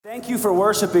Thank you for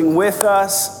worshiping with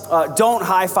us. Don't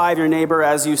high-five your neighbor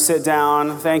as you sit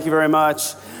down. Thank you very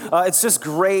much. It's just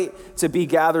great to be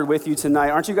gathered with you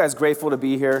tonight. Aren't you guys grateful to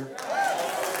be here?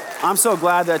 I'm so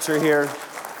glad that you're here.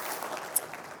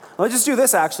 Let's just do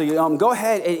this, actually. Go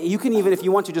ahead, and you can even, if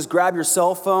you want to, just grab your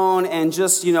cell phone and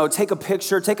just, take a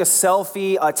picture, take a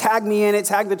selfie, tag me in it,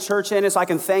 tag the church in it, so I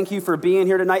can thank you for being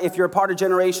here tonight. If you're a part of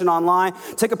Generation Online,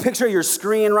 take a picture of your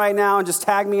screen right now and just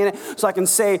tag me in it, so I can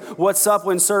say what's up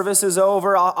when service is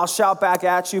over. I'll shout back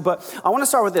at you, but I want to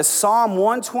start with this. Psalm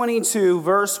 122,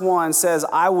 verse 1 says,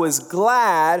 "I was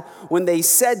glad when they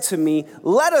said to me,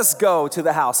 'Let us go to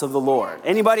the house of the Lord.'"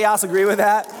 Anybody else agree with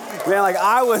that? Man,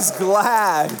 I was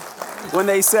glad when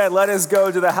they said, "Let us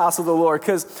go to the house of the Lord."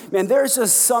 Because, man, there's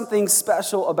just something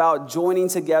special about joining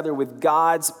together with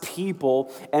God's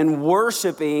people and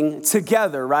worshiping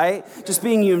together, right? Just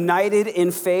being united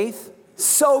in faith.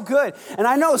 So good. And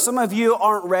I know some of you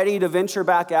aren't ready to venture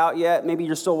back out yet. Maybe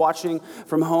you're still watching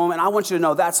from home. And I want you to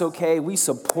know that's okay. We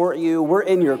support you. We're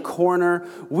in your corner.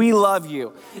 We love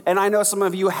you. And I know some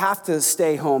of you have to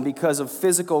stay home because of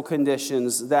physical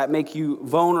conditions that make you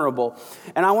vulnerable.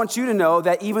 And I want you to know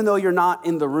that even though you're not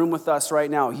in the room with us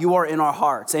right now, you are in our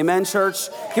hearts. Amen, church?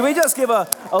 Can we just give a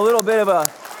little bit of a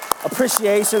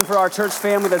appreciation for our church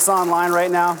family that's online right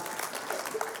now?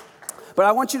 But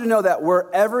I want you to know that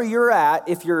wherever you're at,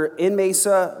 if you're in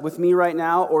Mesa with me right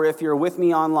now, or if you're with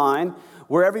me online,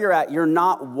 wherever you're at, you're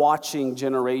not watching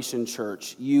Generation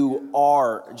Church. You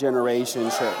are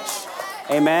Generation Church.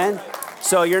 Amen?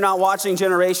 So you're not watching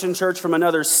Generation Church from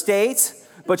another state,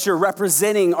 but you're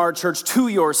representing our church to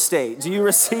your state. Do you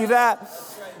receive that?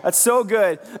 That's so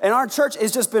good. And our church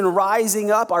has just been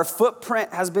rising up. Our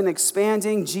footprint has been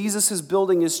expanding. Jesus is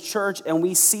building his church, and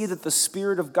we see that the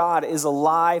Spirit of God is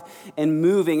alive and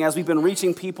moving as we've been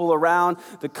reaching people around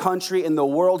the country and the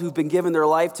world who've been giving their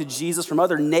life to Jesus from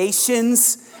other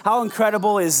nations. How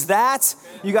incredible is that?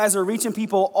 You guys are reaching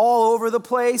people all over the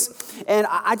place. And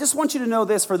I just want you to know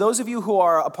this, for those of you who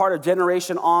are a part of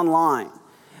Generation Online,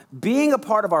 being a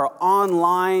part of our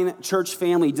online church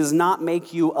family does not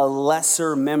make you a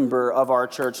lesser member of our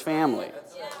church family.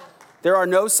 There are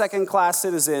no second-class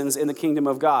citizens in the kingdom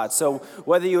of God. So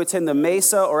whether you attend the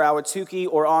Mesa or Ahwatukee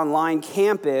or online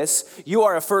campus, you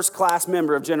are a first-class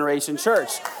member of Generation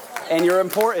Church, and you're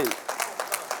important.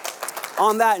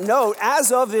 On that note,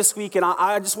 as of this weekend,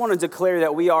 I just want to declare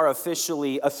that we are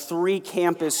officially a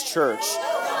 3-campus church.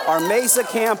 Our Mesa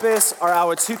campus, our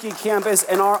Ahwatukee campus,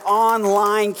 and our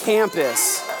online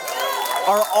campus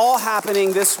are all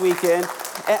happening this weekend.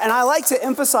 And I like to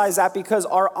emphasize that because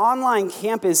our online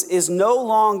campus is no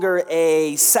longer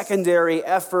a secondary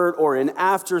effort or an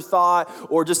afterthought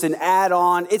or just an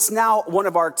add-on. It's now one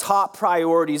of our top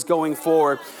priorities going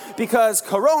forward because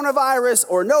coronavirus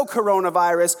or no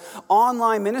coronavirus,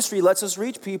 online ministry lets us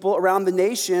reach people around the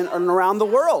nation and around the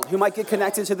world who might get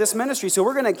connected to this ministry. So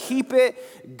we're going to keep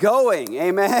it going.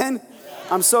 Amen?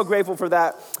 I'm so grateful for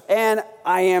that. And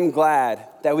I am glad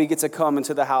that we get to come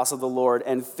into the house of the Lord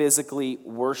and physically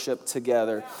worship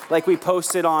together. Like we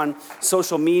posted on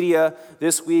social media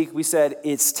this week, we said,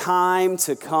 it's time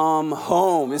to come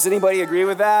home. Does anybody agree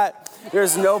with that?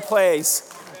 There's no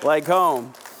place like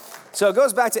home. So it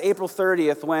goes back to April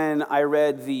 30th when I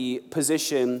read the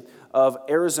position of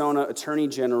Arizona Attorney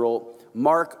General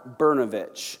Mark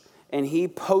Brnovich. And he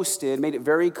made it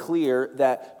very clear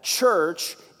that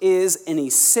church is an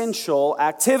essential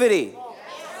activity.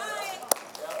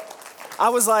 I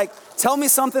was like, tell me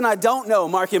something I don't know,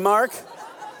 Marky Mark.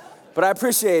 But I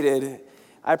appreciated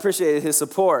his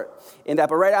support in that.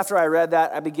 But right after I read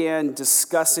that, I began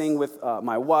discussing with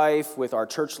my wife, with our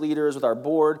church leaders, with our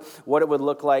board, what it would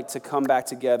look like to come back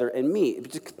together and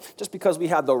meet. Just because we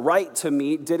had the right to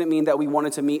meet didn't mean that we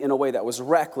wanted to meet in a way that was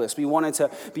reckless. We wanted to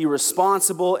be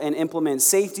responsible and implement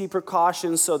safety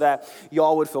precautions so that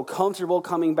y'all would feel comfortable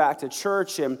coming back to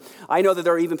church. And I know that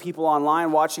there are even people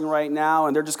online watching right now,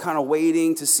 and they're just kind of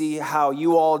waiting to see how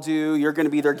you all do. You're going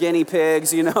to be their guinea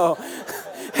pigs,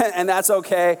 And that's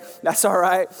okay. That's all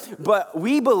right. But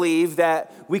we believe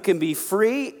that we can be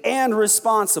free and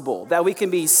responsible, that we can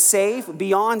be safe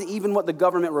beyond even what the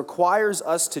government requires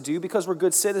us to do because we're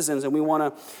good citizens and we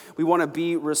want to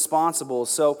be responsible.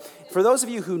 So for those of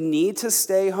you who need to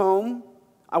stay home,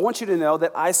 I want you to know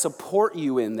that I support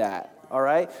you in that. All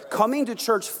right? Coming to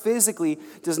church physically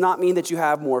does not mean that you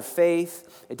have more faith.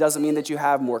 It doesn't mean that you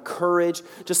have more courage.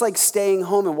 Just like staying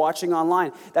home and watching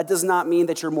online, that does not mean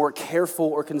that you're more careful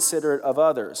or considerate of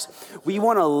others. We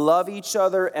want to love each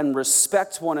other and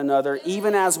respect one another,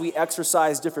 even as we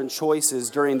exercise different choices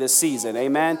during this season.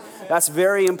 Amen? That's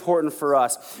very important for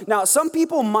us. Now, some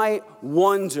people might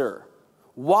wonder,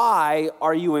 why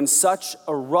are you in such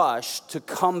a rush to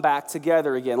come back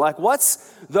together again? Like, what's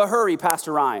the hurry,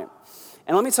 Pastor Ryan?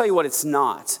 And let me tell you what it's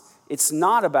not. It's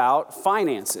not about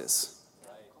finances.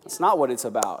 That's not what it's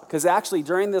about. Because actually,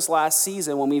 during this last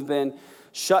season, when we've been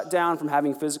shut down from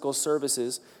having physical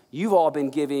services, you've all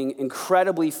been giving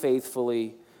incredibly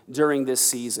faithfully during this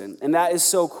season. And that is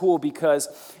so cool because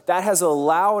that has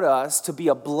allowed us to be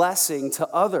a blessing to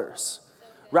others.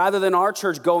 Rather than our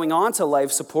church going on to life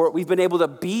support, we've been able to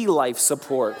be life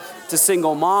support to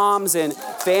single moms and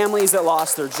families that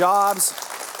lost their jobs.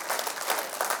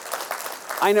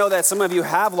 I know that some of you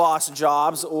have lost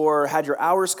jobs or had your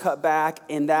hours cut back,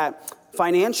 and that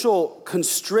financial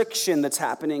constriction that's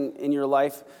happening in your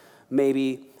life,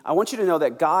 maybe, I want you to know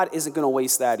that God isn't going to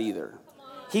waste that either.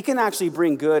 He can actually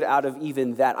bring good out of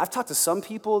even that. I've talked to some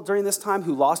people during this time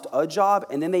who lost a job,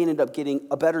 and then they ended up getting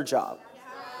a better job.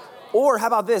 Or how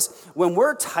about this? When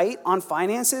we're tight on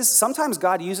finances, sometimes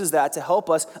God uses that to help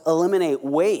us eliminate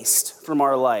waste from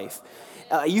our life.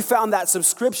 You found that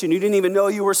subscription you didn't even know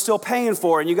you were still paying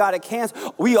for, and you got it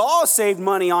canceled. We all saved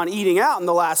money on eating out in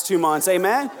the last 2 months,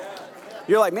 amen?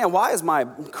 You're like, man, why is my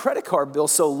credit card bill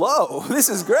so low? This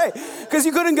is great, because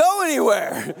you couldn't go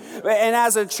anywhere. And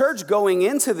as a church going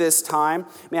into this time,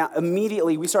 man,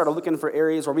 immediately we started looking for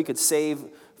areas where we could save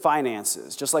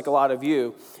finances, just like a lot of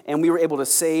you. And we were able to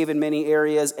save in many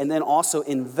areas and then also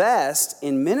invest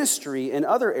in ministry in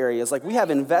other areas. Like we have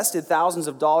invested thousands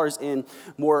of dollars in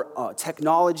more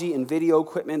technology and video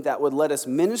equipment that would let us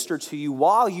minister to you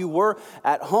while you were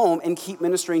at home and keep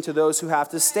ministering to those who have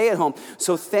to stay at home.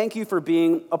 So thank you for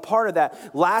being a part of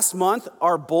that. Last month,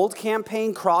 our Bold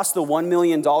campaign crossed the $1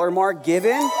 million mark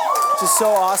given, which is so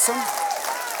awesome.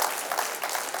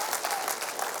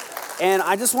 And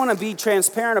I just want to be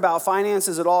transparent about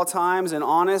finances at all times and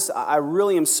honest. I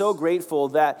really am so grateful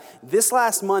that this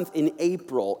last month in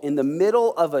April, in the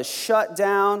middle of a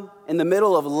shutdown, in the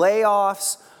middle of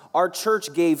layoffs, our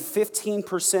church gave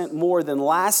 15% more than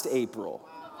last April.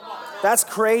 That's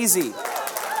crazy.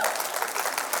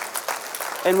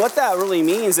 And what that really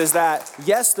means is that,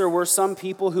 yes, there were some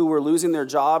people who were losing their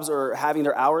jobs or having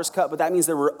their hours cut, but that means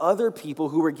there were other people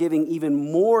who were giving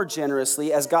even more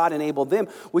generously as God enabled them,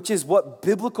 which is what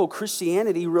biblical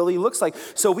Christianity really looks like.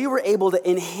 So we were able to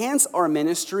enhance our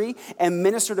ministry and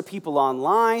minister to people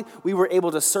online. We were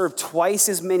able to serve twice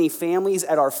as many families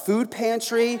at our food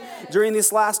pantry during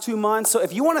these last 2 months. So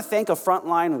if you want to thank a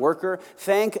frontline worker,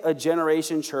 thank a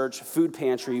Generation Church food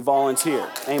pantry volunteer.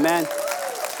 Amen.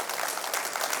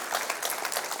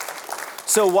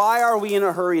 So why are we in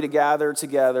a hurry to gather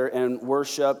together and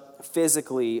worship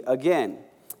physically again?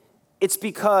 It's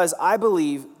because I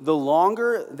believe the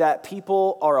longer that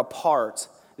people are apart,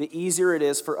 the easier it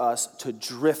is for us to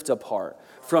drift apart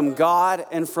from God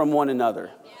and from one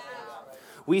another.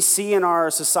 We see in our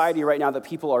society right now that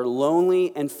people are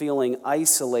lonely and feeling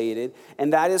isolated,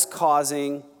 and that is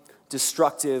causing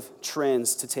destructive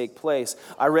trends to take place.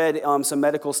 I read some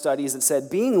medical studies that said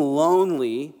being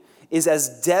lonely is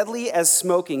as deadly as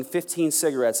smoking 15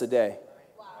 cigarettes a day.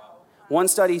 Wow. One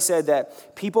study said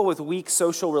that people with weak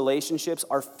social relationships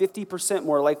are 50%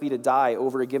 more likely to die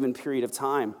over a given period of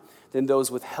time than those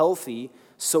with healthy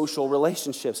social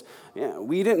relationships. Yeah,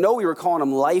 we didn't know we were calling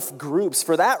them life groups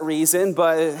for that reason,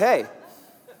 but hey.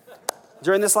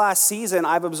 During this last season,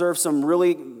 I've observed some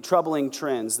really troubling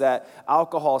trends that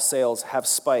alcohol sales have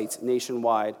spiked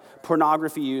nationwide.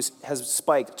 Pornography use has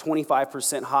spiked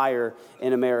 25% higher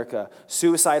in America.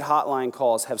 Suicide hotline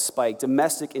calls have spiked.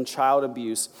 Domestic and child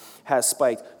abuse has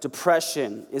spiked.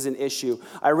 Depression is an issue.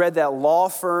 I read that law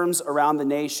firms around the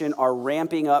nation are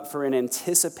ramping up for an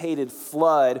anticipated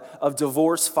flood of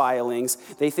divorce filings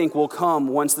they think will come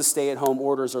once the stay-at-home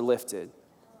orders are lifted.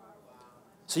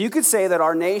 So you could say that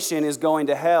our nation is going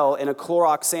to hell in a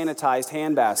Clorox sanitized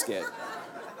handbasket.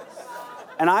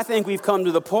 And I think we've come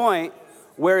to the point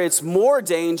where it's more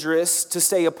dangerous to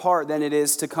stay apart than it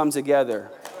is to come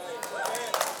together.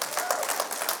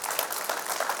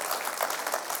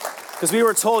 Because we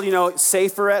were told,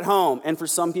 safer at home. And for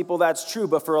some people, that's true.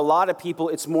 But for a lot of people,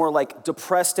 it's more like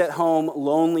depressed at home,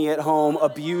 lonely at home,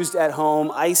 abused at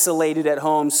home, isolated at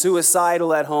home,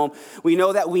 suicidal at home. We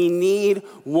know that we need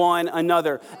one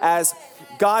another. As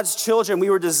God's children, we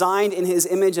were designed in his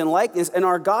image and likeness, and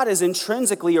our God is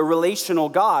intrinsically a relational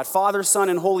God. Father, Son,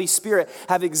 and Holy Spirit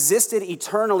have existed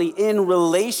eternally in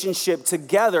relationship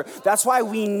together. That's why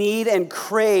we need and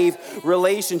crave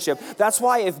relationship. That's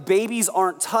why if babies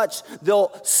aren't touched,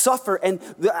 they'll suffer, and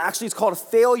actually it's called a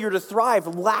failure to thrive,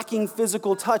 lacking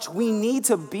physical touch. We need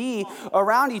to be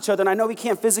around each other, and I know we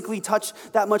can't physically touch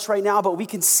that much right now, but we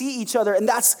can see each other, and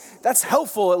that's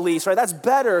helpful at least, right? That's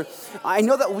better. I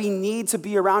know that we need to be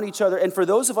be around each other. And for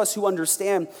those of us who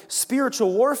understand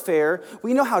spiritual warfare,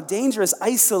 we know how dangerous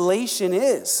isolation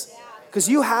is. Because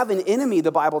you have an enemy,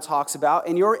 the Bible talks about,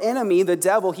 and your enemy, the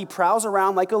devil, he prowls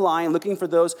around like a lion looking for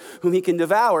those whom he can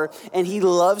devour, and he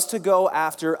loves to go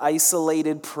after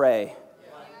isolated prey.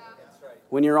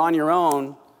 When you're on your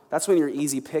own, that's when you're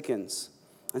easy pickings.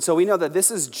 And so we know that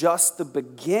this is just the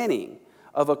beginning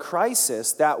of a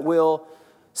crisis that will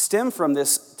stem from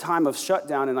this time of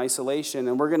shutdown and isolation,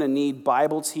 and we're going to need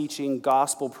Bible teaching,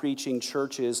 gospel preaching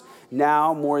churches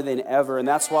now more than ever. And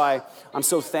that's why I'm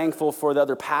so thankful for the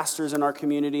other pastors in our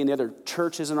community and the other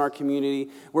churches in our community.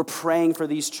 We're praying for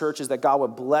these churches that God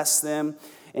would bless them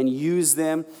and use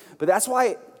them. But that's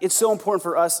why it's so important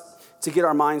for us to get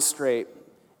our minds straight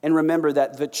and remember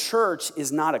that the church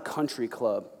is not a country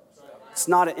club. It's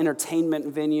not an entertainment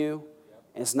venue,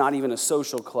 and it's not even a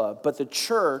social club. But the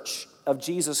church of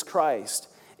Jesus Christ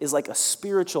is like a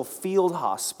spiritual field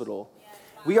hospital.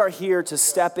 We are here to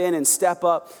step in and step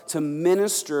up to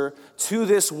minister to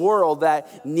this world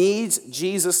that needs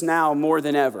Jesus now more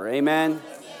than ever. Amen?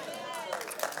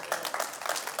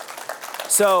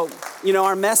 So,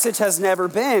 our message has never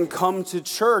been come to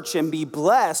church and be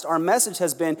blessed. Our message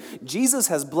has been Jesus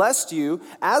has blessed you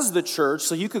as the church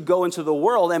so you could go into the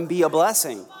world and be a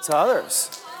blessing to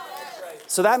others.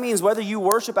 So that means whether you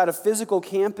worship at a physical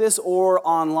campus or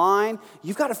online,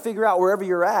 you've got to figure out wherever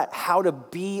you're at how to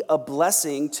be a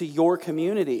blessing to your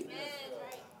community.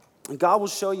 And God will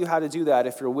show you how to do that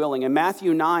if you're willing. In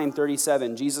Matthew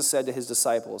 9:37, Jesus said to his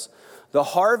disciples, "The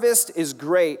harvest is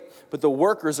great, but the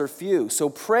workers are few. So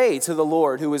pray to the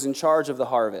Lord who is in charge of the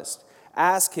harvest.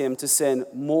 Ask him to send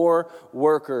more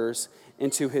workers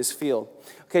into his field."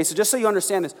 Okay, so just so you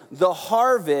understand this, the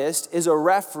harvest is a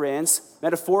reference,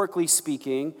 metaphorically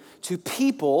speaking, to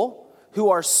people who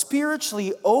are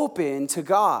spiritually open to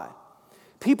God.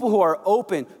 People who are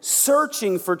open,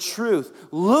 searching for truth,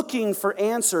 looking for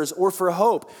answers or for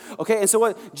hope. Okay, and so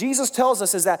what Jesus tells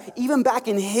us is that even back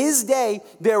in his day,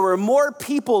 there were more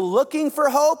people looking for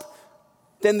hope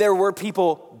than there were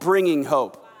people bringing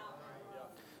hope.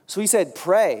 So he said,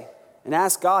 pray and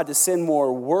ask God to send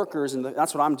more workers. And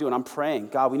that's what I'm doing. I'm praying,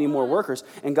 God, we need more workers.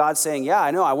 And God's saying, yeah,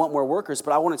 I know I want more workers,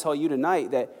 but I want to tell you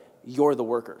tonight that you're the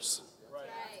workers.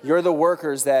 You're the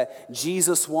workers that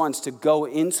Jesus wants to go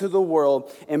into the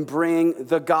world and bring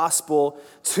the gospel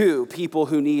to people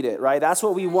who need it, right? That's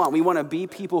what we want. We want to be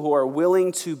people who are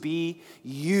willing to be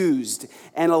used.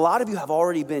 And a lot of you have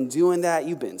already been doing that.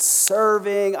 You've been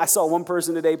serving. I saw one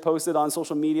person today posted on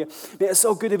social media, man, it's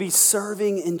so good to be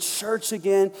serving in church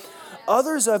again.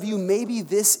 Others of you, maybe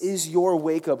this is your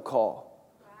wake-up call.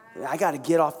 I got to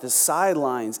get off the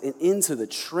sidelines and into the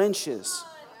trenches.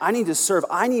 I need to serve.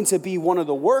 I need to be one of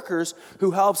the workers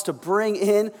who helps to bring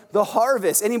in the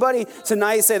harvest. Anybody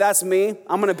tonight say, that's me?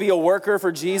 I'm going to be a worker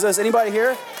for Jesus. Anybody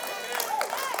here?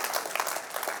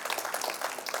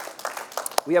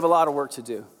 We have a lot of work to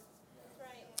do.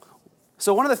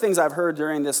 So one of the things I've heard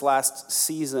during this last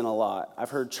season a lot,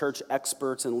 I've heard church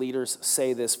experts and leaders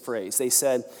say this phrase. They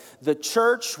said, the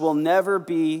church will never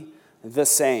be the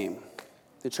same.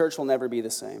 The church will never be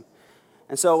the same.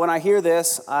 And so when I hear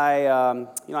this, I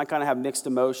kind of have mixed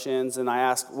emotions, and I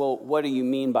ask, well, what do you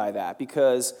mean by that?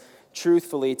 Because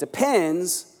truthfully, it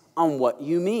depends on what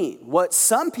you mean. What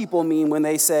some people mean when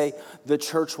they say the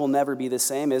church will never be the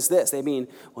same is this. They mean,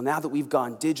 well, now that we've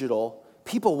gone digital,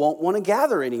 people won't want to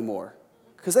gather anymore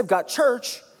because they've got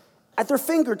church at their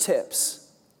fingertips.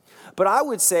 But I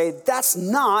would say that's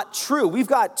not true. We've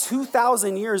got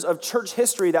 2,000 years of church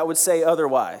history that would say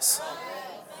otherwise.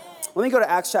 Let me go to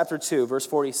Acts chapter 2, verse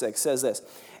 46. It says this,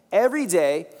 every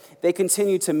day they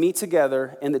continued to meet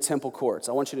together in the temple courts.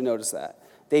 I want you to notice that.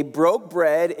 They broke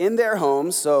bread in their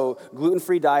homes, so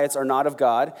gluten-free diets are not of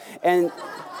God, and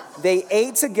they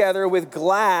ate together with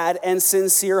glad and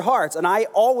sincere hearts. And I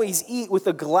always eat with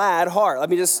a glad heart. Let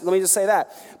me just say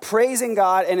that. Praising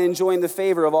God and enjoying the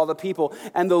favor of all the people.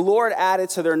 And the Lord added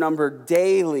to their number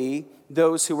daily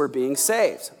those who were being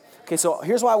saved. Okay, so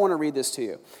here's why I want to read this to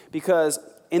you. Because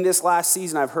in this last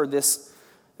season, I've heard this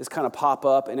kind of pop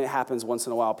up, and it happens once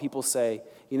in a while. People say,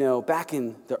 back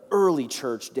in the early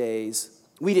church days,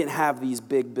 we didn't have these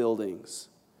big buildings.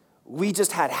 We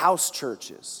just had house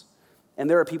churches. And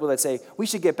there are people that say, we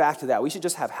should get back to that. We should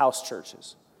just have house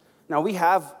churches. Now, we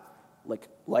have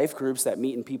life groups that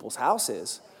meet in people's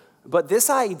houses, but this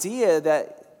idea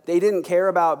that they didn't care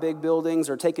about big buildings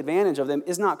or take advantage of them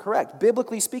is not correct.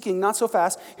 Biblically speaking, not so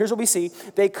fast. Here's what we see.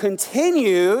 They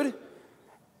continued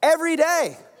every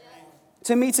day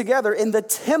to meet together in the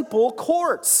temple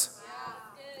courts.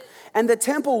 And the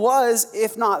temple was,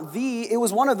 if not it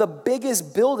was one of the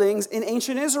biggest buildings in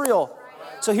ancient Israel.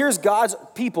 So here's God's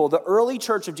people, the early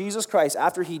church of Jesus Christ,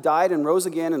 after he died and rose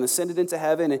again and ascended into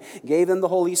heaven and gave them the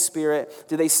Holy Spirit.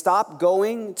 Did they stop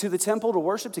going to the temple to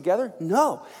worship together?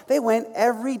 No, they went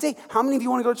every day. How many of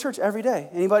you want to go to church every day?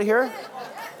 Anybody here?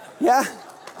 Yeah?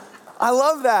 I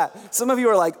love that. Some of you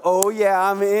are like, oh yeah,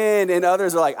 I'm in. And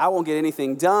others are like, I won't get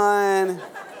anything done.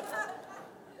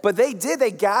 But they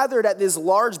gathered at this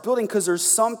large building because there's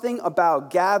something about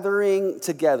gathering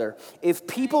together. If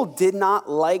people did not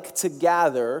like to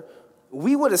gather,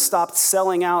 we would have stopped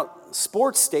selling out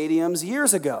sports stadiums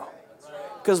years ago.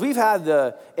 Because we've had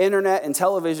the internet and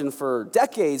television for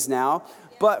decades now,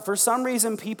 but for some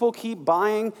reason, people keep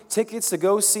buying tickets to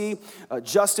go see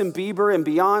Justin Bieber and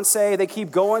Beyonce. They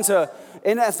keep going to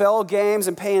NFL games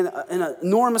and paying an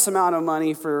enormous amount of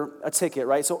money for a ticket,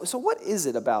 right? So what is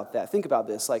it about that? Think about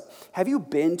this. Like, have you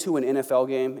been to an NFL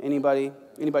game? Anybody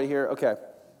here? Okay.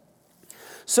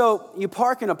 So you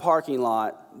park in a parking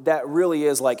lot that really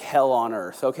is like hell on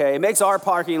earth, okay? It makes our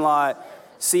parking lot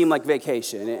seem like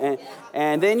vacation.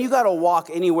 And then you got to walk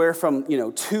anywhere from,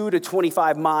 2 to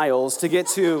 25 miles to get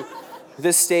to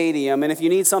the stadium. And if you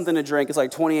need something to drink, it's like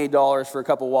 $28 for a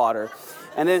cup of water.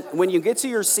 And then when you get to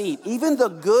your seat, even the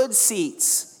good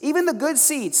seats,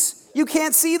 you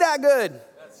can't see that good.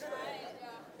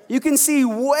 You can see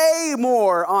way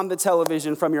more on the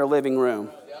television from your living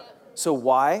room. So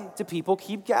why do people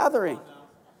keep gathering?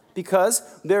 Because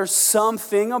there's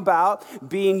something about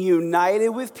being united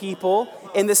with people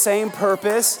in the same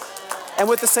purpose and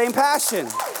with the same passion.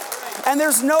 And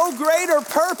there's no greater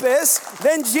purpose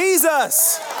than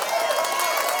Jesus.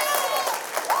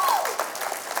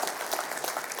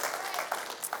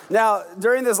 Now,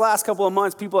 during this last couple of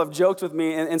months, people have joked with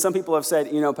me, and some people have said,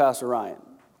 Pastor Ryan,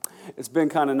 it's been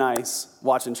kind of nice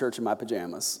watching church in my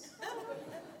pajamas.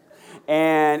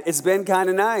 And it's been kind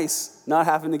of nice not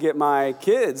having to get my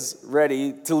kids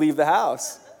ready to leave the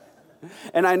house.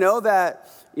 And I know that,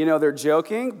 they're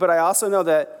joking, but I also know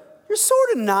that you're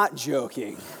sort of not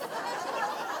joking.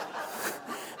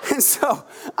 And so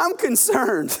I'm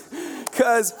concerned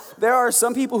because there are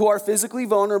some people who are physically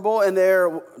vulnerable and they're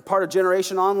part of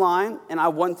Generation Online, and I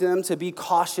want them to be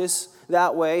cautious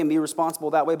that way and be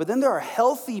responsible that way. But then there are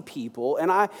healthy people,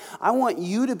 and I want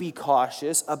you to be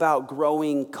cautious about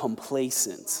growing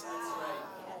complacent.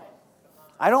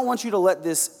 I don't want you to let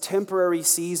this temporary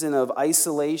season of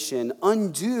isolation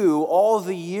undo all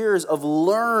the years of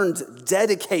learned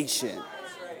dedication.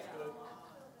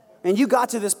 And you got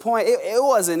to this point, it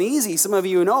wasn't easy. Some of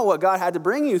you know what God had to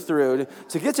bring you through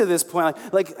to get to this point.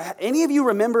 Like, any of you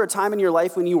remember a time in your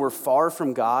life when you were far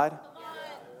from God?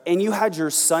 And you had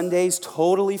your Sundays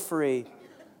totally free,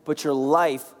 but your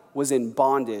life was in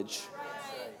bondage.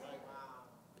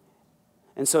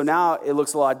 And so now it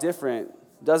looks a lot different,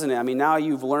 doesn't it? I mean, now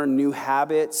you've learned new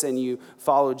habits and you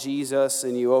follow Jesus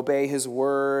and you obey his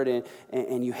word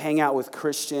and you hang out with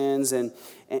Christians and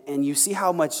you see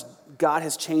how much God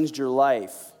has changed your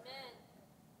life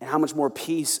and how much more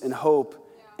peace and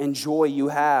hope and joy you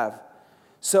have.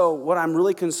 So what I'm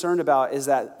really concerned about is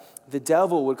that the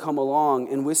devil would come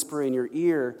along and whisper in your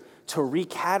ear to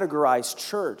recategorize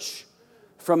church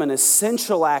from an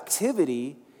essential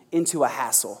activity into a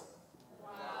hassle. Wow.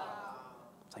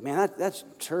 It's like, man, that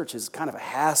church is kind of a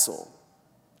hassle.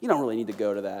 You don't really need to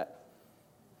go to that.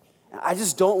 I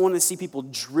just don't want to see people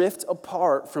drift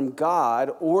apart from God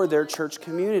or their church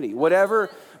community. Whatever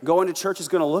going to church is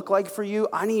going to look like for you,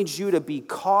 I need you to be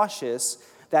cautious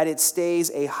that it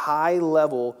stays a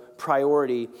high-level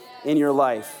priority in your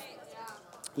life.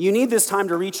 You need this time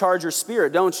to recharge your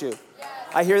spirit, don't you?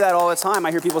 I hear that all the time.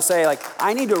 I hear people say, like,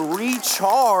 I need to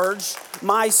recharge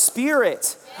my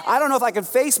spirit. I don't know if I can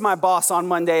face my boss on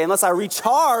Monday unless I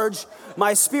recharge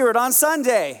my spirit on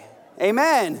Sunday.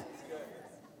 Amen.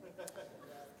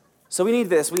 So we need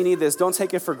this. Don't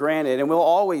take it for granted, and we'll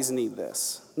always need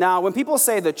this. Now, when people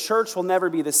say the church will never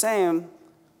be the same,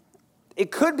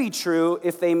 it could be true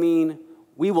if they mean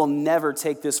we will never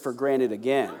take this for granted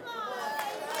again.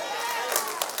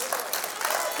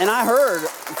 And I heard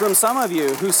from some of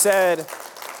you who said,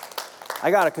 I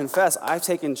got to confess, I've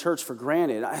taken church for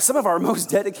granted. Some of our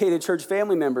most dedicated church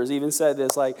family members even said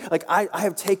this, like I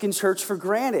have taken church for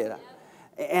granted.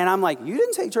 And I'm like, you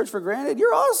didn't take church for granted?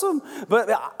 You're awesome. But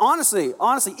honestly,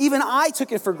 even I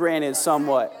took it for granted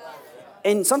somewhat.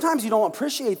 And sometimes you don't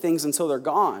appreciate things until they're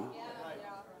gone.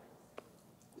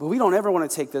 But we don't ever want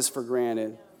to take this for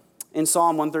granted. In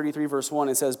Psalm 133, verse 1,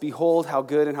 it says, behold how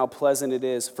good and how pleasant it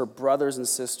is for brothers and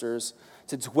sisters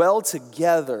to dwell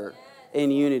together in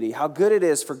unity. How good it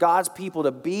is for God's people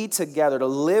to be together, to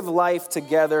live life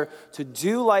together, to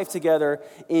do life together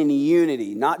in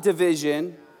unity. Not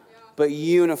division, but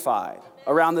unified.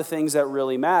 around the things that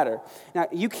really matter. Now,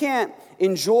 you can't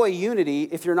enjoy unity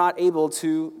if you're not able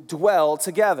to dwell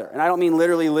together. And I don't mean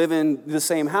literally live in the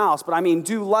same house, but I mean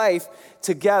do life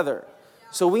together.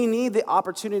 So we need the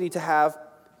opportunity to have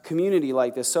community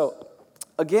like this. So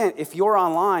again, if you're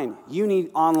online, you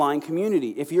need online community.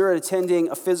 If you're attending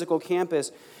a physical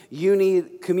campus, you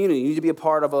need community. You need to be a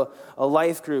part of a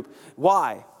life group.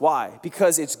 Why? Why?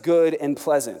 Because it's good and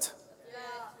pleasant.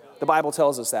 The Bible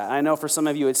tells us that. I know for some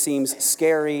of you it seems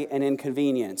scary and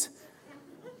inconvenient.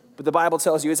 But the Bible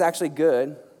tells you it's actually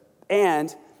good.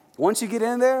 And once you get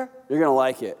in there, you're going to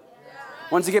like it.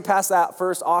 Once you get past that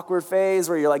first awkward phase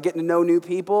where you're like getting to know new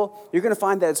people, you're going to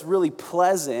find that it's really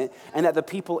pleasant and that the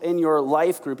people in your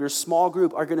life group, your small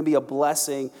group, are going to be a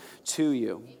blessing to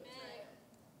you.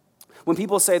 When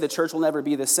people say the church will never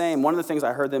be the same, one of the things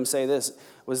I heard them say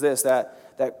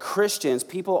that Christians,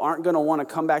 people aren't going to want to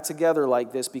come back together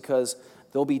like this because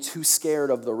they'll be too scared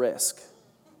of the risk.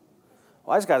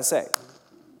 Well, I just got to say,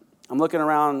 I'm looking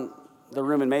around the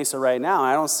room in Mesa right now, and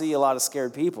I don't see a lot of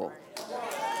scared people.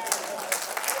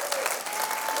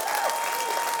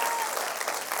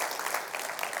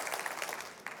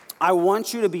 I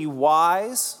want you to be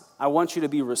wise. I want you to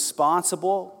be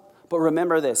responsible. But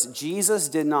remember this, Jesus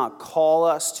did not call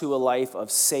us to a life of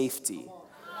safety,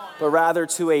 but rather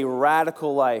to a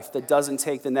radical life that doesn't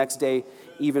take the next day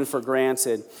even for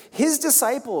granted. His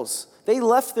disciples, they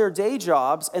left their day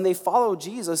jobs and they followed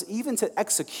Jesus even to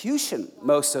execution,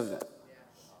 most of them.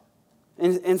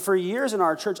 And for years in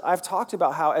our church, I've talked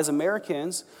about how as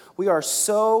Americans, we are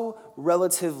so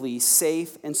relatively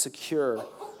safe and secure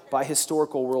by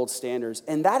historical world standards.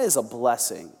 And that is a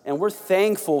blessing. And we're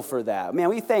thankful for that. Man,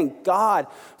 we thank God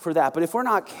for that. But if we're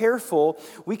not careful,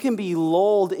 we can be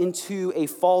lulled into a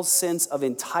false sense of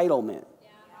entitlement.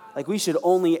 Like we should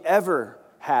only ever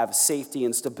have safety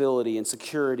and stability and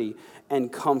security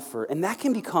and comfort. And that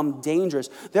can become dangerous.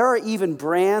 There are even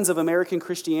brands of American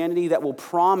Christianity that will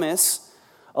promise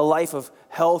a life of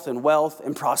health and wealth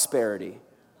and prosperity.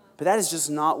 But that is just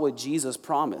not what Jesus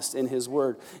promised in his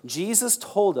word. Jesus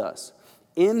told us,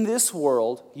 in this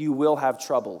world, you will have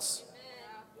troubles.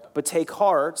 But take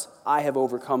heart, I have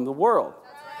overcome the world.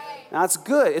 Now, it's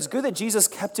good. It's good that Jesus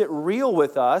kept it real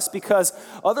with us because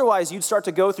otherwise you'd start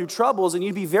to go through troubles and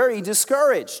you'd be very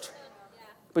discouraged.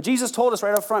 But Jesus told us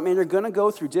right up front, man, you're going to go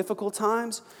through difficult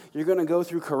times. You're going to go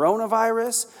through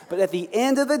coronavirus. But at the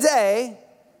end of the day,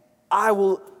 I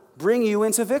will bring you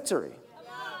into victory.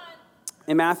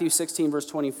 In Matthew 16, verse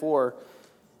 24,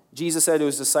 Jesus said to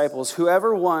his disciples,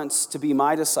 whoever wants to be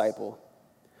my disciple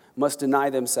must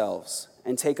deny themselves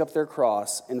and take up their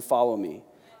cross and follow me.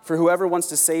 For whoever wants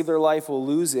to save their life will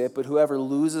lose it, but whoever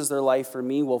loses their life for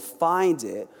me will find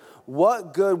it.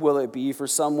 What good will it be for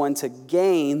someone to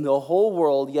gain the whole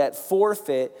world yet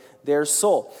forfeit their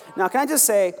soul? Now, can I just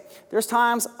say, there's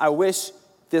times I wish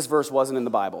this verse wasn't in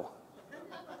the Bible.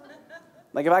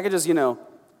 Like if I could just,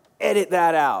 edit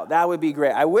that out. That would be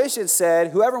great. I wish it said,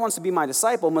 whoever wants to be my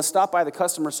disciple must stop by the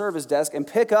customer service desk and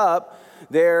pick up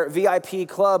their VIP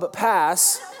club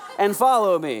pass and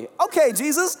follow me. Okay,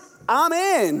 Jesus, I'm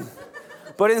in.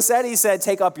 But instead he said,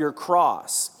 take up your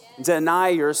cross, deny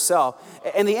yourself.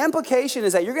 And the implication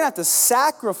is that you're going to have to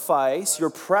sacrifice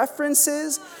your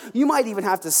preferences. You might even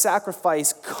have to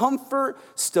sacrifice comfort,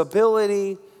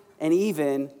 stability, and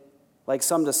even, like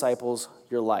some disciples,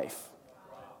 your life.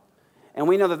 And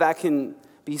we know that that can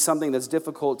be something that's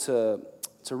difficult to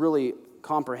really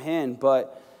comprehend,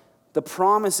 but the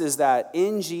promise is that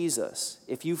in Jesus,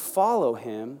 if you follow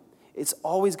him, it's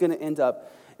always going to end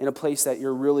up in a place that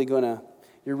you're really going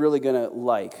to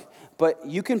like. But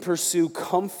you can pursue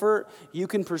comfort, you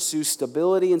can pursue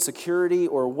stability and security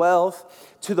or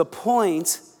wealth to the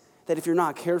point that if you're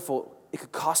not careful, it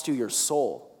could cost you your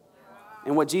soul.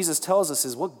 And what Jesus tells us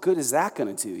is, what good is that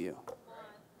going to do you?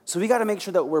 So we got to make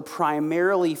sure that we're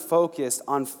primarily focused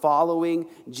on following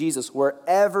Jesus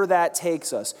wherever that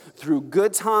takes us, through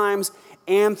good times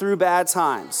and through bad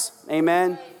times.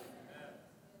 Amen?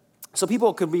 So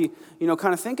people could be,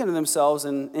 kind of thinking to themselves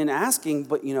and asking,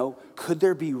 but, could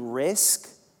there be risk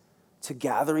to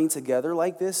gathering together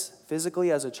like this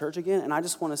physically as a church again? And I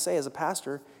just want to say as a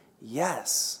pastor,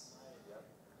 yes.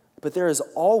 But there has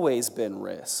always been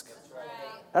risk.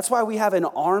 That's why we have an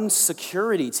armed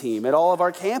security team at all of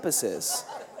our campuses.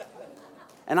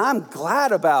 And I'm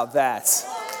glad about that.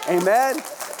 Amen?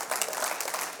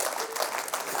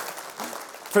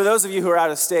 For those of you who are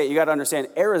out of state, you got to understand,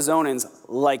 Arizonans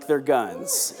like their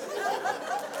guns.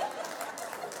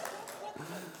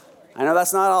 I know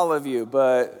that's not all of you,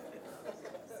 but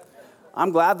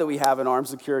I'm glad that we have an armed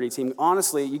security team.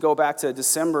 Honestly, you go back to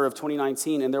December of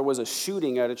 2019, and there was a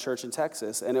shooting at a church in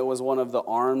Texas, and it was one of the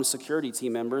armed security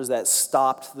team members that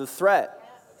stopped the threat.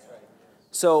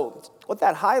 So what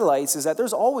that highlights is that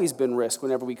there's always been risk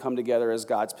whenever we come together as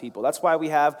God's people. That's why we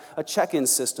have a check-in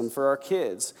system for our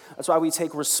kids. That's why we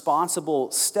take responsible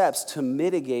steps to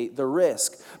mitigate the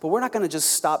risk. But we're not going to just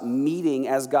stop meeting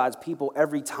as God's people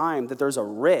every time that there's a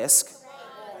risk.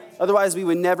 Otherwise, we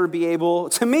would never be able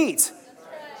to meet.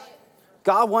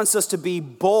 God wants us to be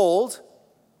bold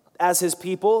as his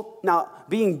people. Now,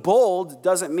 being bold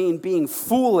doesn't mean being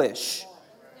foolish.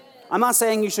 I'm not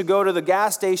saying you should go to the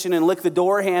gas station and lick the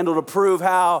door handle to prove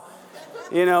how,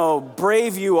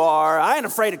 brave you are. I ain't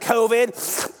afraid of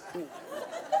COVID.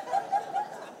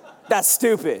 That's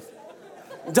stupid.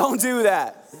 Don't do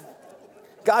that.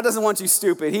 God doesn't want you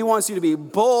stupid. He wants you to be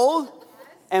bold,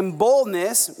 and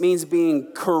boldness means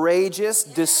being courageous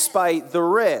despite the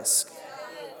risk,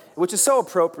 which is so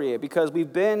appropriate because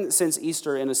we've been since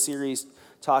Easter in a series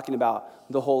talking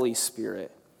about the Holy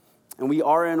Spirit. And we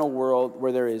are in a world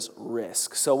where there is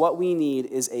risk. So what we need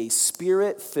is a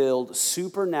spirit-filled,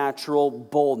 supernatural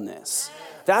boldness.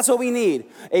 That's what we need.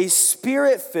 A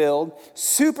spirit-filled,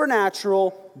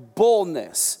 supernatural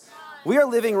boldness. We are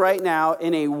living right now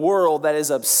in a world that is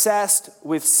obsessed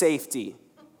with safety.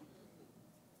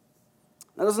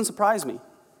 That doesn't surprise me.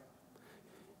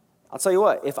 I'll tell you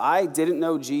what, if I didn't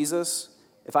know Jesus,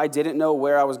 if I didn't know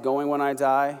where I was going when I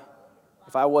die,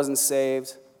 if I wasn't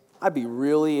saved, I'd be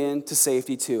really into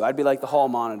safety too. I'd be like the hall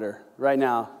monitor right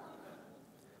now.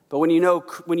 But when you know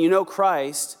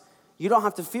Christ, you don't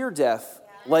have to fear death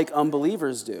like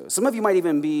unbelievers do. Some of you might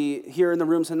even be here in the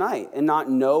room tonight and not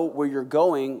know where you're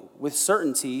going with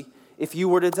certainty if you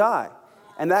were to die.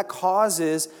 And that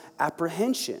causes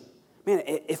apprehension. Man,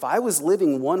 if I was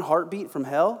living one heartbeat from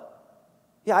hell,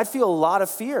 I'd feel a lot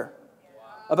of fear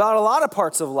about a lot of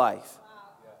parts of life.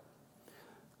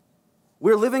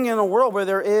 We're living in a world where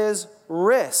there is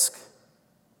risk.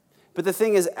 But the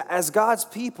thing is, as God's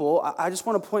people, I just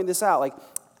want to point this out. Like,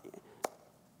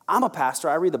 I'm a pastor.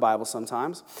 I read the Bible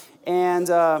sometimes. And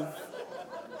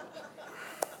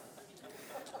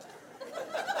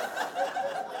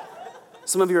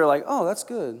some of you are like, oh, that's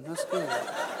good. That's good.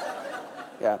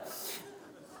 Yeah.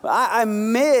 I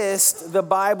missed the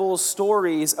Bible's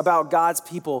stories about God's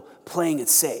people playing it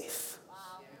safe.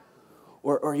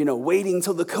 Or waiting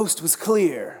till the coast was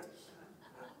clear.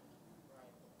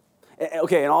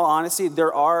 Okay, in all honesty,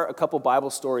 there are a couple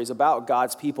Bible stories about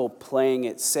God's people playing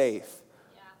it safe,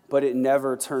 but it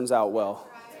never turns out well.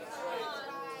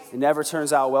 It never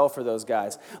turns out well for those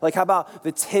guys. Like, how about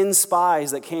the 10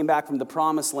 spies that came back from the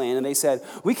promised land and they said,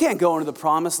 we can't go into the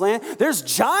promised land. There's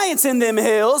giants in them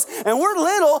hills and we're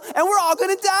little and we're all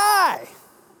gonna die.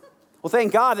 Well,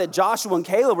 thank God that Joshua and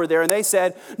Caleb were there and they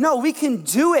said, no, we can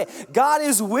do it. God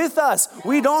is with us.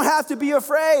 We don't have to be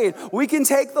afraid. We can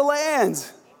take the land.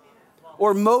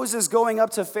 Or Moses going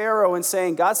up to Pharaoh and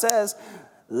saying, God says,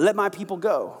 let my people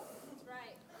go.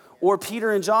 Or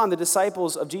Peter and John, the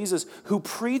disciples of Jesus, who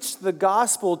preached the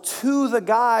gospel to the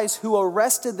guys who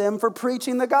arrested them for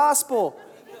preaching the gospel.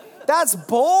 That's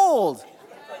bold.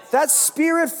 That's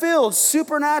spirit-filled,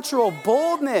 supernatural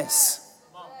boldness.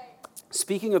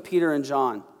 Speaking of Peter and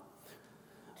John,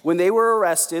 when they were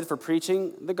arrested for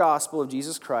preaching the gospel of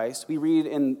Jesus Christ, we read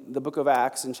in the book of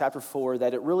Acts in chapter 4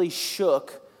 that it really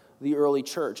shook the early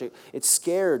church. It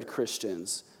scared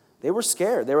Christians. They were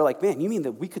scared. They were like, man, you mean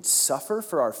that we could suffer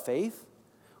for our faith?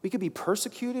 We could be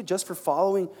persecuted just for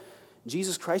following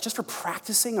Jesus Christ, just for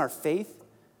practicing our faith?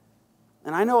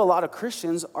 And I know a lot of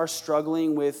Christians are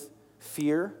struggling with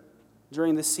fear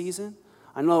during this season.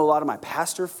 I know a lot of my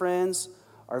pastor friends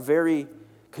are very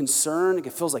concerned.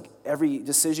 It feels like every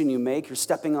decision you make, you're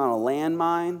stepping on a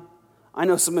landmine. I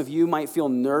know some of you might feel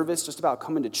nervous just about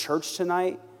coming to church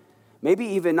tonight. Maybe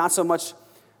even not so much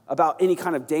about any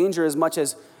kind of danger as much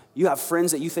as you have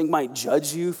friends that you think might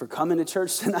judge you for coming to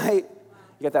church tonight.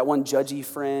 You got that one judgy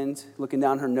friend looking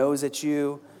down her nose at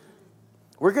you.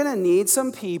 We're going to need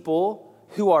some people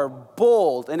who are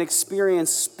bold and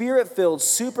experience spirit-filled,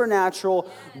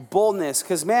 supernatural boldness.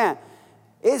 Because, man,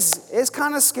 it's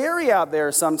kind of scary out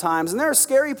there sometimes. And there are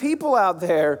scary people out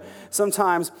there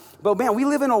sometimes. But, man, we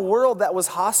live in a world that was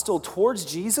hostile towards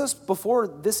Jesus before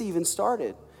this even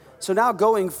started. So now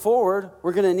going forward,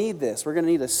 we're going to need this. We're going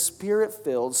to need a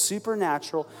spirit-filled,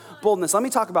 supernatural boldness. Let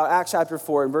me talk about Acts chapter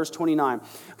 4 and verse 29.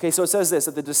 Okay, so it says this,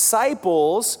 that the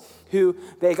disciples who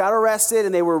they got arrested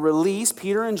and they were released,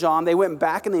 Peter and John, they went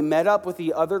back and they met up with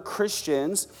the other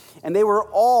Christians, and they were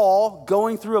all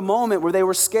going through a moment where they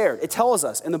were scared. It tells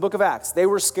us in the book of Acts, they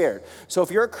were scared. So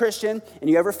if you're a Christian and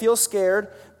you ever feel scared,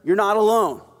 You're not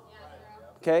alone.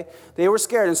 Okay? They were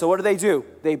scared, and so what do?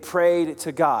 They prayed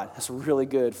to God. That's a really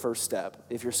good first step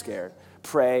if you're scared.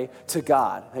 Pray to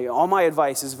God. Hey, all my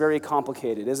advice is very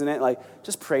complicated, isn't it? Like,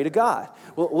 just pray to God.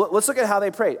 Well, let's look at how they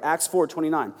prayed. Acts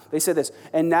 4:29. They said this,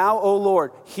 "And now, O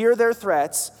Lord, hear their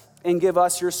threats and give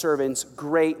us, your servants,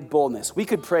 great boldness." We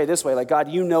could pray this way, like, God,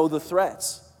 you know the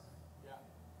threats.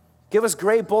 Give us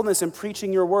great boldness in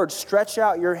preaching your word. Stretch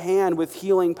out your hand with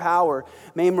healing power.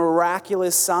 May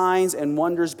miraculous signs and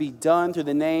wonders be done through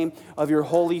the name of your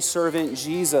holy servant,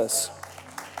 Jesus.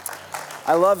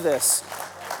 I love this.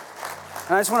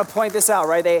 And I just want to point this out,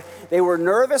 right? They were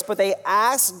nervous, but they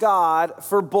asked God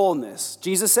for boldness.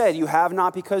 Jesus said, you have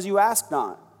not because you ask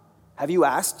not. Have you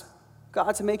asked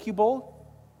God to make you bold?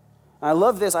 I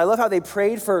love this. I love how they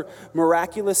prayed for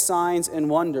miraculous signs and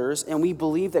wonders, and we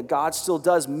believe that God still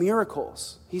does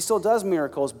miracles. He still does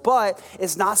miracles, but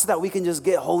it's not so that we can just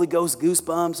get Holy Ghost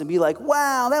goosebumps and be like,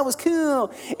 wow, that was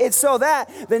cool. It's so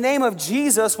that the name of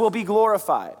Jesus will be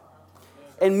glorified.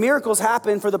 And miracles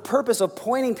happen for the purpose of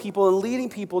pointing people and leading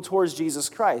people towards Jesus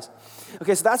Christ.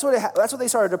 Okay, so that's what they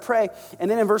started to pray. And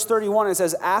then in verse 31, it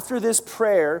says, after this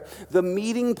prayer, the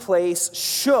meeting place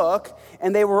shook,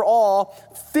 and they were all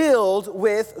filled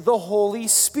with the Holy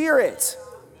Spirit.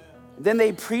 Then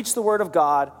they preached the word of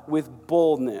God with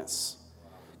boldness.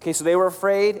 Okay, so they were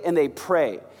afraid, and they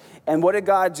prayed. And what did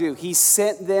God do? He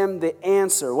sent them the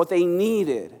answer, what they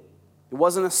needed. It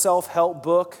wasn't a self-help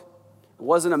book. It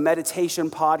wasn't a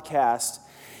meditation podcast.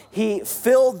 He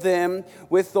filled them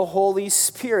with the Holy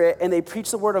Spirit, and they preached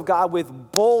the word of God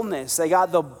with boldness. They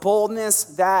got the boldness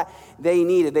that they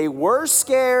needed. They were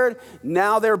scared,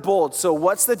 now they're bold. So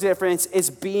what's the difference? It's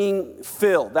being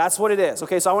filled. That's what it is.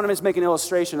 Okay, so I want to just make an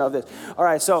illustration of this. All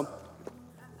right, so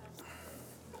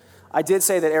I did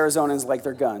say that Arizonans like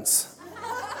their guns.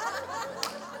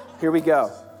 Here we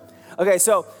go. Okay,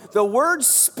 so the word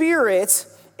spirit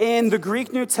in the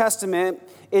Greek New Testament,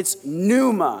 it's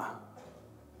pneuma.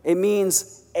 It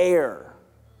means air,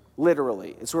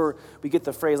 literally. It's where we get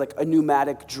the phrase like a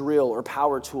pneumatic drill or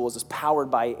power tools is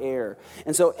powered by air.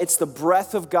 And so it's the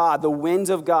breath of God, the wind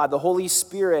of God, the Holy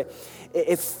Spirit.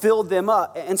 It filled them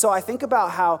up. And so I think about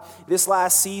how this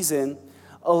last season,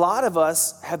 a lot of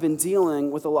us have been dealing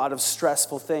with a lot of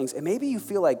stressful things. And maybe you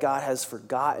feel like God has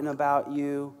forgotten about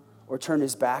you or turned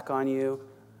his back on you.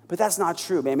 But that's not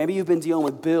true, man. Maybe you've been dealing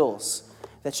with bills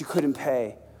that you couldn't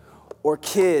pay, or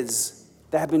kids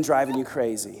that have been driving you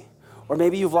crazy. Or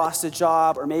maybe you've lost a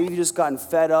job, or maybe you've just gotten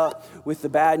fed up with the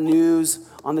bad news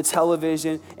on the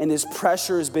television, and this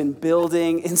pressure has been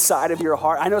building inside of your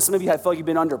heart. I know some of you, I feel like you've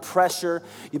been under pressure,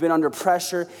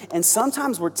 and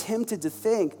sometimes we're tempted to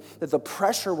think that the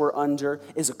pressure we're under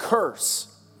is a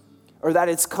curse, or that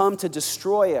it's come to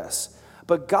destroy us.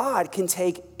 But God can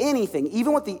take anything,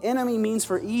 even what the enemy means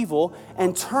for evil,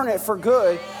 and turn it for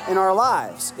good in our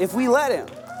lives, if we let him.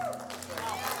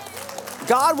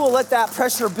 God will let that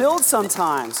pressure build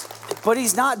sometimes, but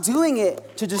he's not doing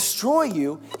it to destroy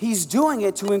you. He's doing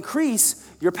it to increase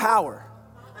your power.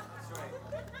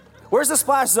 Where's the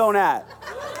splash zone at?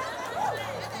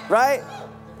 Right?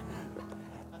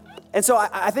 And so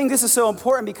I think this is so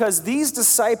important because these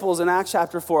disciples in Acts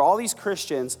chapter 4, all these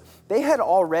Christians, they had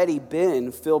already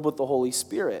been filled with the Holy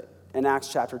Spirit in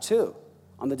Acts chapter 2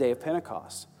 on the day of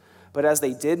Pentecost. But as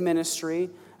they did ministry,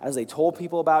 as they told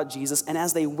people about Jesus, and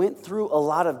as they went through a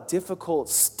lot of difficult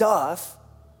stuff,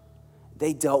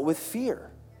 they dealt with fear.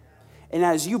 And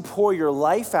as you pour your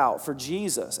life out for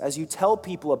Jesus, as you tell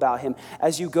people about him,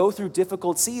 as you go through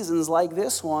difficult seasons like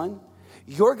this one,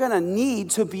 you're going to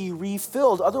need to be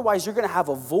refilled. Otherwise, you're going to have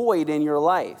a void in your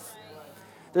life.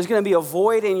 There's going to be a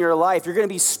void in your life. You're going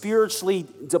to be spiritually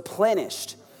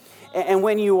deplenished. And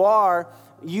when you are,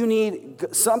 you need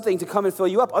something to come and fill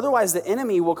you up. Otherwise, the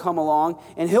enemy will come along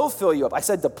and he'll fill you up. I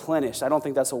said deplenished. I don't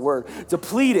think that's a word.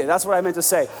 Depleted. That's what I meant to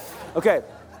say. Okay.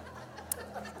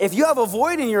 If you have a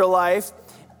void in your life,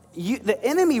 the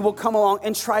enemy will come along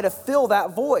and try to fill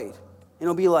that void. And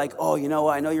it'll be like, oh, you know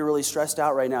what? I know you're really stressed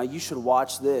out right now. You should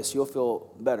watch this. You'll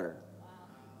feel better.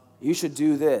 You should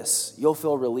do this. You'll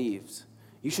feel relieved.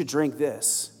 You should drink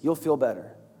this. You'll feel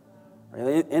better.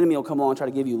 Right? The enemy will come along and try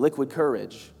to give you liquid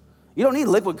courage. You don't need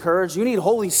liquid courage. You need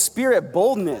Holy Spirit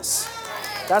boldness.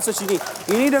 That's what you need.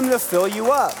 You need him to fill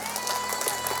you up.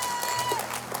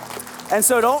 And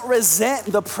so don't resent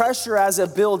the pressure as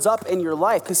it builds up in your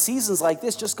life, because seasons like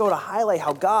this just go to highlight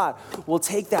how God will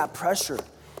take that pressure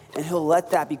and he'll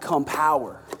let that become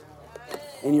power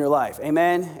in your life.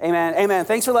 Amen, amen, amen.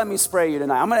 Thanks for letting me spray you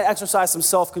tonight. I'm going to exercise some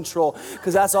self-control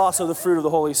because that's also the fruit of the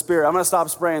Holy Spirit. I'm going to stop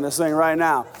spraying this thing right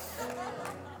now.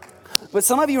 But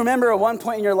some of you remember at one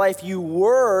point in your life, you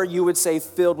would say,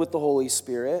 filled with the Holy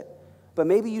Spirit. But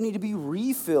maybe you need to be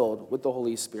refilled with the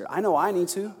Holy Spirit. I know I need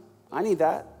to. I need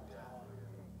that.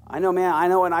 I know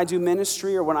when I do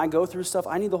ministry or when I go through stuff,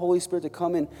 I need the Holy Spirit to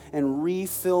come in and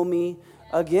refill me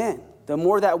again. The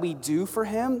more that we do for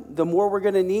him, the more we're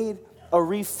going to need a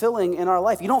refilling in our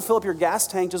life. You don't fill up your gas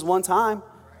tank just one time.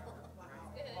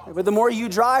 But the more you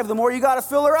drive, the more you got to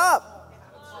fill her up.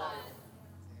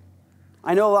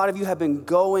 I know a lot of you have been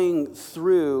going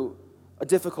through a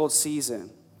difficult season,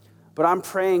 but I'm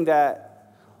praying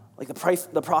that, like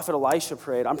the prophet Elisha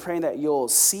prayed, I'm praying that you'll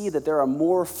see that there are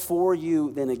more for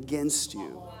you than against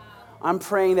you. I'm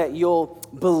praying that you'll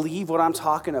believe what I'm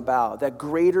talking about, that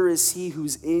greater is he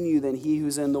who's in you than he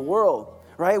who's in the world,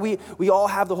 right? We all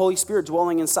have the Holy Spirit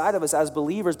dwelling inside of us as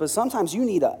believers, but sometimes you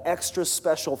need an extra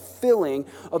special filling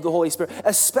of the Holy Spirit,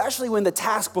 especially when the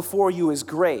task before you is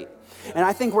great. And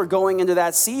I think we're going into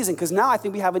that season because now I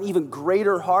think we have an even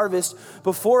greater harvest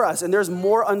before us. And there's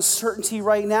more uncertainty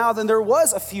right now than there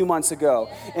was a few months ago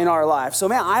in our life. So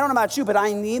man, I don't know about you, but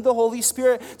I need the Holy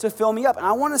Spirit to fill me up. And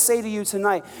I want to say to you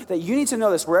tonight that you need to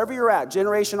know this, wherever you're at,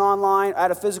 Generation Online,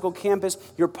 at a physical campus,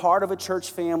 you're part of a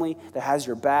church family that has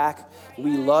your back.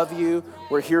 We love you.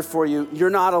 We're here for you.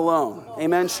 You're not alone.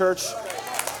 Amen, church?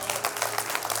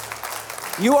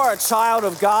 You are a child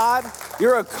of God.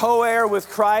 You're a co-heir with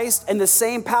Christ, and the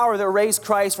same power that raised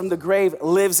Christ from the grave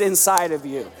lives inside of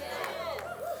you.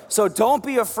 So don't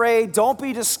be afraid. Don't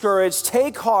be discouraged.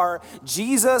 Take heart.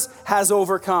 Jesus has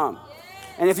overcome.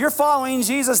 And if you're following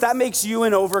Jesus, that makes you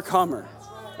an overcomer.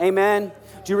 Amen.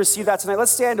 Do you receive that tonight?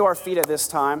 Let's stand to our feet at this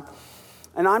time.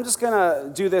 And I'm just going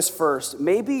to do this first.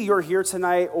 Maybe you're here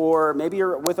tonight, or maybe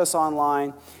you're with us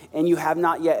online, and you have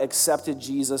not yet accepted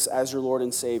Jesus as your Lord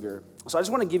and Savior. So I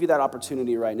just want to give you that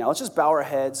opportunity right now. Let's just bow our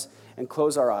heads and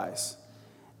close our eyes.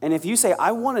 And if you say,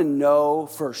 I want to know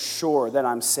for sure that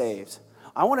I'm saved.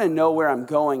 I want to know where I'm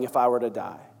going if I were to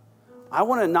die. I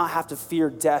want to not have to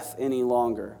fear death any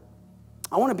longer.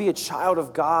 I want to be a child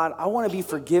of God. I want to be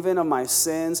forgiven of my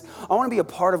sins. I want to be a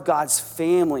part of God's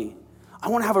family. I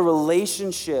want to have a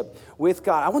relationship with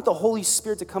God. I want the Holy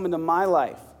Spirit to come into my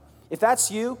life. If that's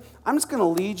you, I'm just going to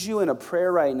lead you in a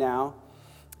prayer right now.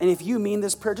 And if you mean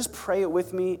this prayer, just pray it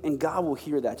with me, and God will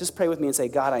hear that. Just pray with me and say,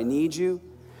 God, I need you.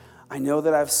 I know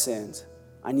that I've sinned.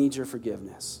 I need your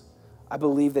forgiveness. I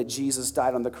believe that Jesus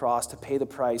died on the cross to pay the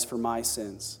price for my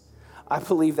sins. I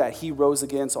believe that he rose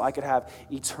again so I could have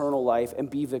eternal life and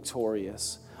be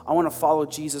victorious. I want to follow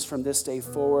Jesus from this day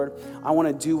forward. I want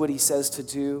to do what he says to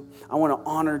do. I want to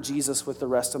honor Jesus with the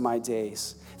rest of my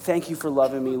days. Thank you for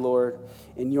loving me, Lord.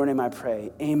 In your name I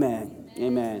pray. Amen.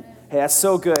 Amen. Hey, that's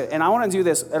so good. And I want to do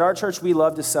this. At our church, we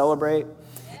love to celebrate.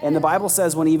 And the Bible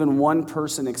says when even one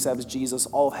person accepts Jesus,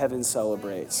 all of heaven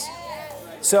celebrates.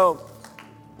 So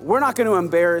we're not going to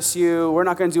embarrass you. We're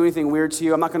not going to do anything weird to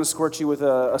you. I'm not going to squirt you with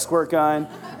a squirt gun.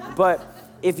 But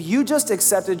if you just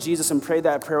accepted Jesus and prayed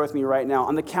that prayer with me right now,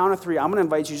 on the count of 3, I'm going to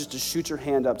invite you just to shoot your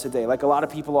hand up today, like a lot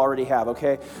of people already have,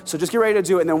 okay? So just get ready to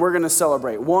do it, and then we're going to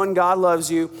celebrate. 1, God loves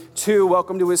you. 2,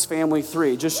 welcome to his family.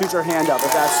 3, just shoot your hand up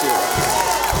if that's you.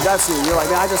 If that's you. You're like,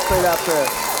 man, I just prayed that prayer.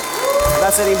 If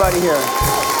that's anybody here.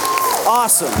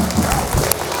 Awesome.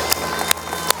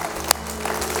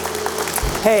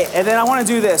 Hey, and then I want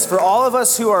to do this. For all of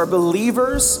us who are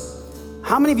believers,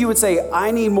 how many of you would say,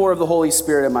 I need more of the Holy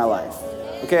Spirit in my life?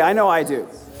 Okay, I know I do.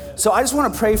 So I just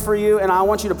want to pray for you, and I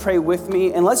want you to pray with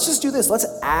me. And let's just do this. Let's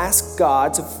ask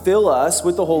God to fill us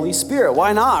with the Holy Spirit.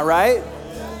 Why not, right?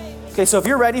 Okay, so if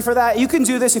you're ready for that, you can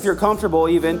do this if you're comfortable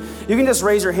even. You can just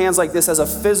raise your hands like this as a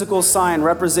physical sign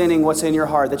representing what's in your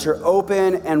heart, that you're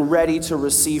open and ready to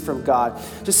receive from God.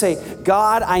 Just say,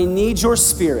 God, I need your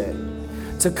Spirit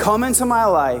to come into my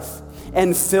life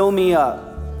and fill me up.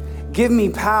 Give me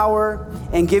power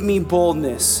and give me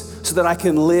boldness so that I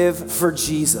can live for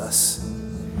Jesus.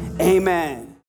 Amen.